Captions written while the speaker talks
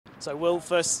So Will,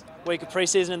 first week of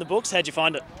pre-season in the books, how'd you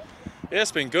find it? Yeah,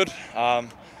 it's been good.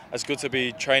 It's good to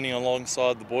be training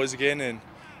alongside the boys again and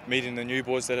meeting the new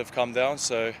boys that have come down.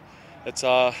 So it's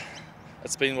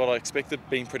been what I expected,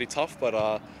 being pretty tough,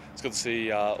 but it's good to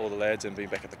see all the lads and being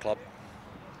back at the club.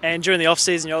 And during the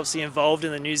off-season, you're obviously involved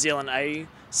in the New Zealand A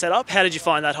setup. How did you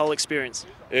find that whole experience?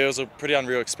 Yeah, it was a pretty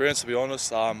unreal experience, to be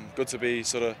honest. Good to be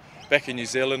sort of back in New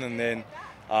Zealand and then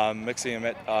mixing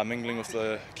and mingling with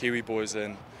the Kiwi boys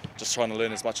and just trying to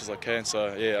learn as much as I can.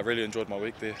 So yeah, I really enjoyed my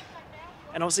week there.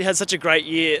 And obviously had such a great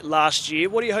year last year.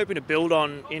 What are you hoping to build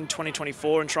on in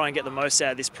 2024 and try and get the most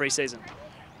out of this pre-season?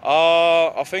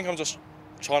 I think I'm just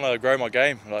trying to grow my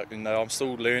game. I'm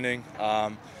still learning.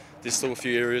 There's still a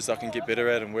few areas I can get better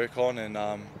at and work on,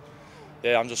 and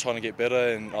yeah, I'm just trying to get better.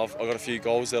 And I've got a few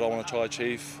goals that I want to try to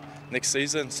achieve next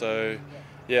season. So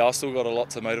yeah, I've still got a lot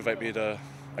to motivate me to,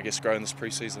 I guess, grow in this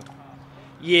pre-season.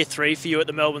 Year 3 for you at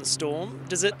the Melbourne Storm.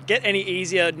 Does it get any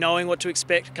easier knowing what to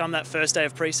expect come that first day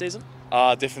of pre-season?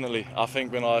 Definitely. I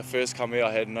think when I first come here,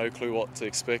 I had no clue what to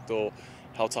expect or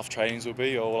how tough trainings would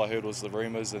be. All I heard was the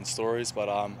rumours and stories.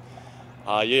 But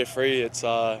year 3, it's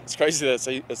crazy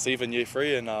that it's even year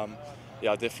 3, and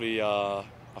yeah, definitely.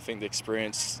 I think the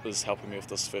experience is helping me with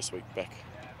this first week back.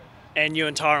 And you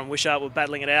and Tyron Wishart were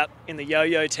battling it out in the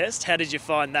yo-yo test. How did you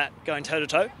find that, going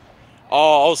toe-to-toe?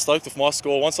 Oh, I was stoked with my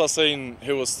score. Once I seen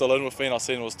who was still in with me and I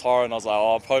seen it was Tyron, I was like,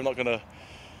 oh, I'm probably not going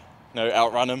to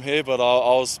outrun him here, but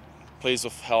I was pleased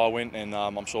with how I went, and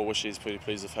I'm sure Wishy's pretty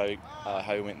pleased with how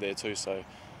he went there too. So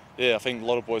yeah, I think a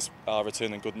lot of boys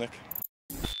returned in good nick.